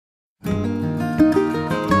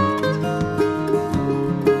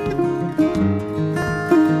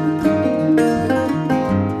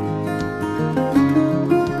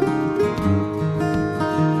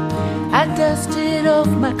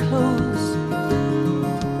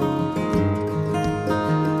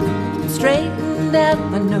straightened out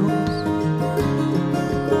my nose,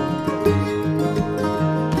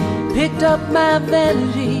 picked up my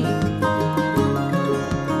vanity,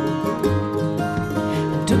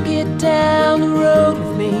 took it down the road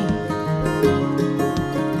with me.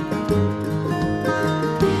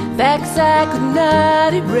 Facts I could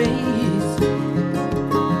not erase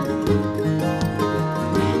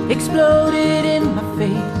exploded in my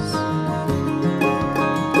face.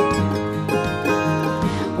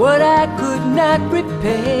 What I could not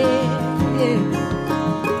repair,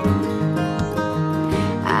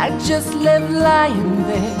 I just left lying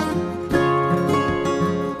there.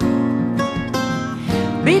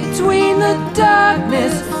 Between the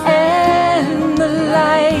darkness and the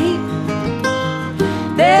light,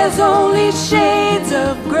 there's only shades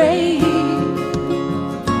of gray.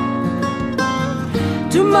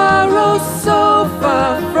 Tomorrow's so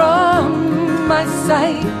far from my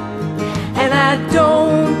sight, and I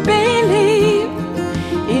don't believe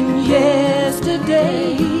in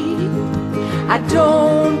yesterday. I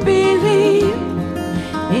don't believe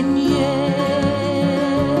in yesterday.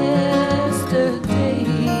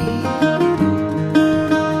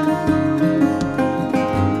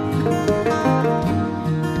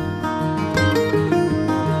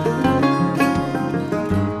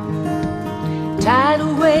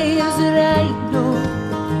 Tidal waves that I know,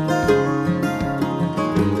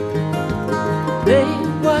 they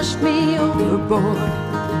washed me overboard.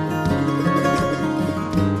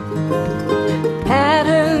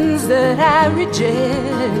 Patterns that I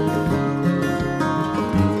reject,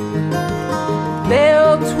 they're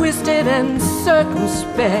all twisted and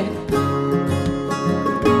circumspect.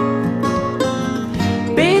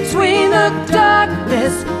 Between the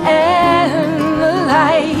darkness and the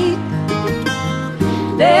light,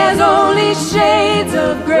 there's only shades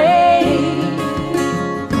of gray.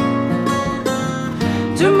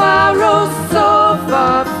 Tomorrow's so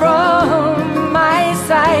far from my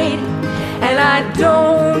sight, and I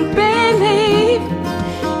don't believe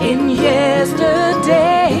in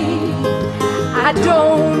yesterday. I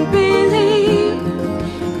don't believe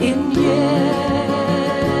in yesterday.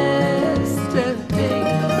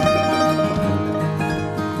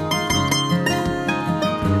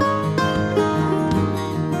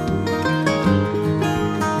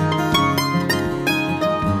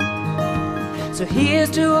 So here's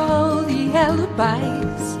to all the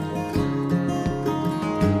alibis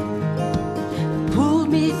pulled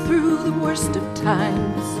me through the worst of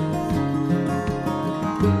times.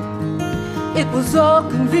 It was all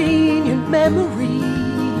convenient memory,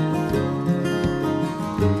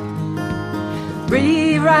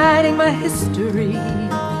 rewriting my history.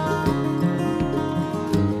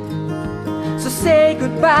 So say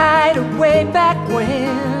goodbye to way back when,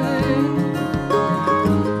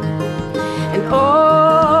 and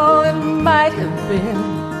all it might have been.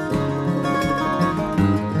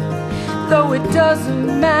 Though it doesn't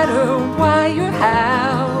matter why or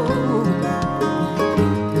how,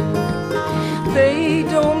 they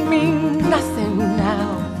don't mean nothing now.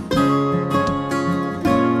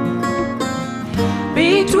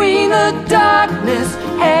 Between the darkness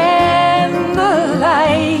and the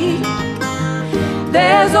light,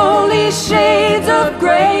 there's only shades of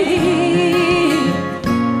gray.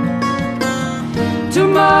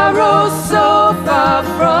 Tomorrow's so far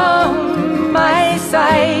from my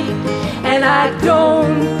sight, and I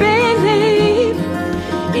don't believe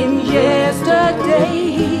in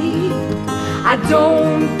yesterday. I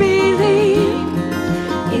don't believe